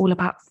 which is all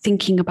about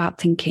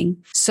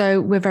thinking. So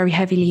we're very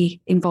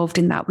heavily involved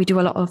in that. We do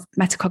a lot of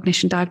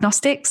metacognition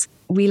diagnostics.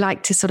 We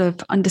like to sort of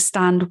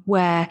understand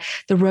where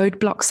the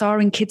roadblocks are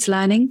in kids'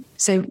 learning.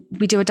 So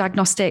we do a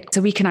diagnostic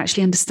so we can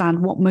actually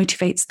understand what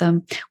motivates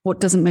them, what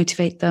doesn't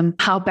motivate them,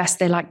 how best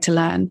they like to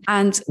learn.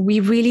 And we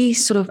really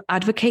sort of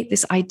advocate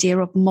this idea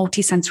of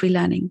multisensory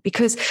learning,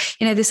 because,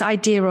 this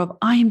idea of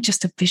I am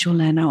just a visual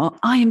learner or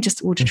I am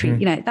just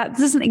auditory, that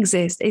doesn't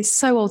exist. It's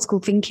so old school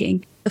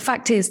thinking. The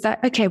fact is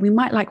that, okay, we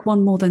might like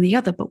one more than the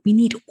other, but we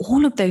need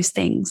all of those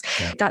things.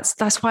 Yeah.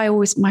 That's why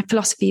my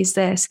philosophy is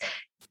this: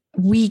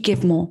 we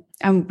give more.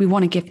 And we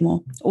want to give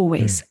more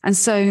always. And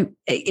so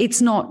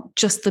it's not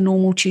just the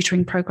normal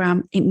tutoring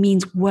program. It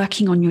means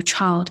working on your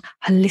child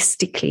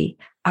holistically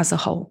as a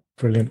whole.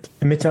 Brilliant.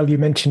 And Mittal, you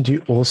mentioned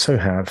you also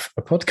have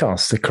a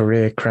podcast, the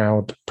Career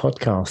Crowd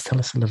podcast. Tell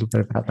us a little bit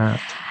about that.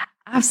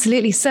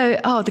 Absolutely. So,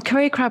 the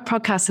Career Crowd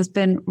podcast has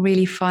been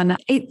really fun.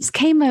 It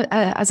came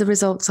as a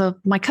result of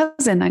my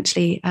cousin,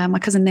 actually. My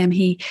cousin Nim,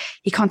 he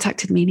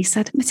contacted me and he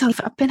said, Mittal,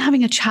 I've been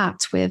having a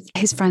chat with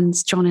his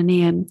friends, John and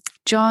Ian.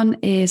 John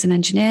is an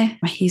engineer.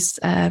 He's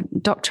a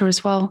doctor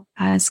as well.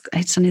 He's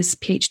done his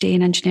PhD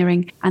in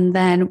engineering. And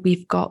then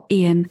we've got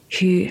Ian,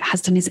 who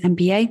has done his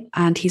MBA,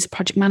 and he's a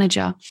project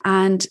manager.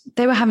 And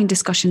they were having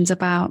discussions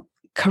about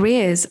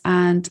careers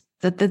and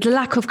the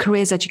lack of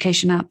careers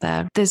education out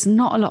there. There's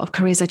not a lot of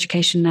careers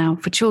education now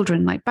for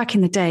children. Like back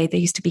in the day, there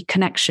used to be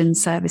connection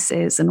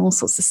services and all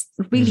sorts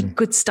of really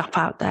good stuff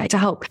out there to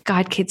help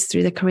guide kids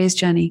through their careers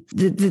journey.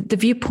 The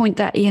viewpoint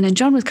that Ian and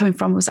John was coming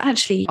from was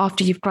actually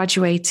after you've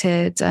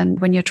graduated and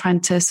when you're trying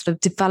to sort of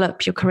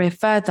develop your career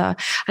further,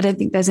 I don't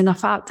think there's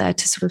enough out there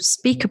to sort of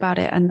speak about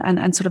it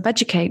and sort of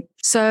educate.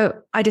 So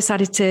I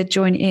decided to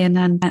join Ian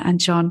and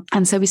John.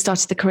 And so we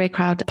started the Career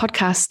Crowd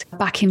podcast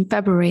back in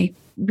February.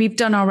 We've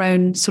done our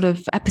own sort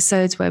of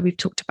episodes where we've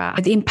talked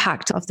about the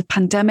impact of the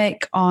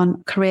pandemic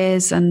on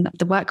careers and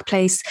the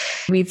workplace.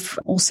 We've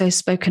also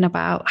spoken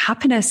about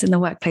happiness in the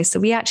workplace. So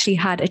we actually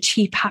had a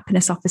chief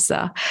happiness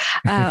officer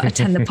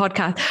attend the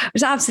podcast. It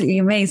was absolutely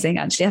amazing,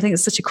 actually. I think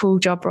it's such a cool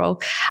job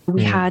role.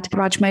 We had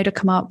Raj Moda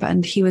come up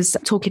and he was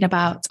talking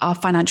about our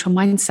financial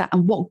mindset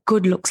and what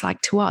good looks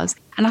like to us.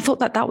 And I thought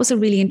that was a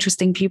really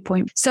interesting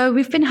viewpoint. So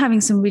we've been having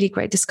some really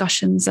great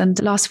discussions.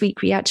 And last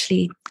week, we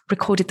actually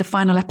recorded the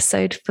final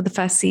episode for the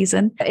first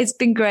season. It's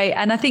been great.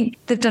 And I think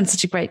they've done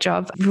such a great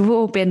job. We've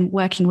all been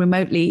working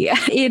remotely.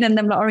 Ian and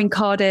them are in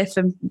Cardiff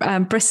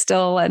and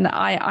Bristol, and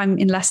I'm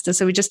in Leicester.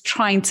 So we're just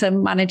trying to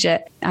manage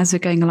it as we're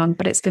going along.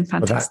 But it's been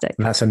fantastic.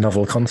 Well, that's a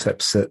novel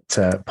concept that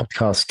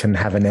podcasts can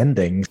have an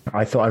ending.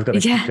 I thought I've got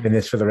to keep doing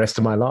this for the rest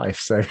of my life.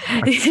 So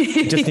I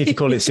just need to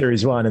call it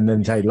series 1 and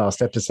then say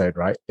last episode,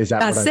 right? Is that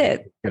that's it?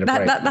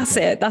 That's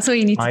it. That's all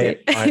you need to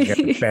do. I'm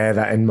going to bear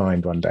that in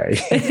mind one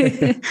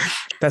day.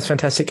 That's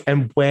fantastic.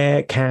 And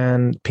where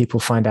can people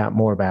find out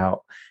more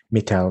about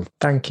Mittal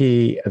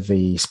Tanki,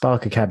 the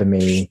Spark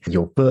Academy,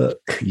 your book,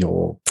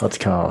 your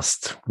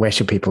podcast? Where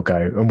should people go?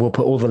 And we'll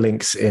put all the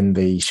links in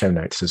the show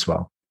notes as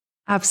well.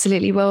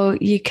 Absolutely. Well,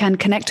 you can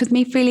connect with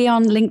me freely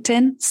on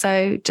LinkedIn.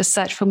 So just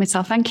search for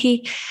Mittal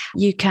Tanki.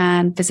 You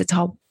can visit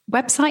our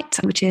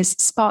website, which is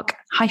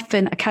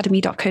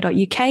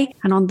spark-academy.co.uk.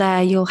 And on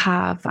there, you'll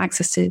have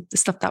access to the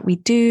stuff that we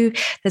do.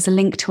 There's a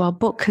link to our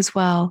book as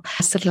well,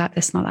 Study Like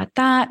This, Not Like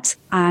That,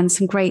 and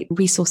some great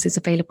resources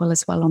available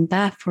as well on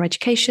there for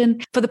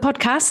education. For the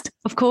podcast,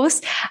 of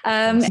course,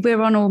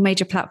 we're on all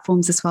major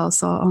platforms as well.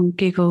 So on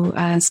Google,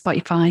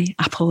 Spotify,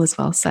 Apple as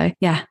well. So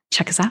yeah,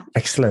 check us out.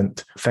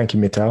 Excellent. Thank you,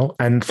 Mittal.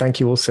 And thank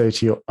you also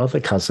to your other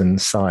cousin,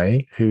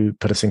 Sai, who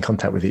put us in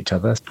contact with each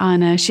other. I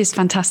know, she's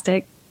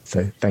fantastic.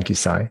 So thank you,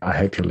 Sai. I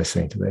hope you're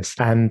listening to this.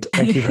 And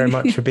thank you very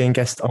much for being a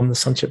guest on the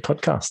Sonship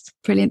podcast.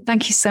 Brilliant.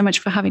 Thank you so much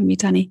for having me,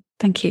 Danny.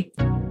 Thank you.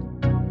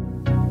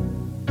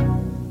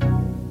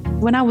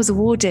 When I was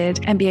awarded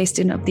MBA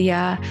Student of the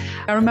Year,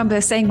 I remember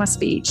saying my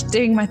speech,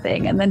 doing my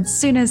thing. And then as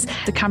soon as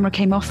the camera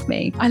came off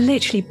me, I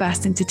literally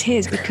burst into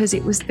tears because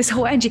it was this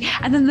whole energy.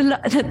 And then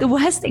the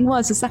worst thing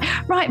was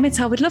like, right,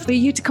 Mittal, we'd love for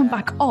you to come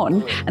back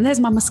on. And there's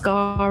my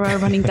mascara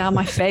running down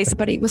my face.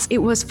 But it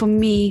was for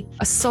me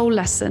a soul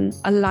lesson,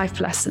 a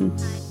life lesson.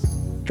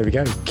 There we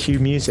go. Cue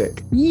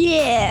music.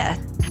 Yeah.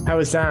 How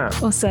was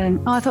that?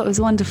 Awesome. Oh, I thought it was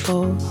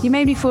wonderful. You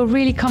made me feel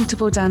really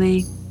comfortable,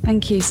 Danny.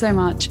 Thank you so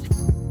much.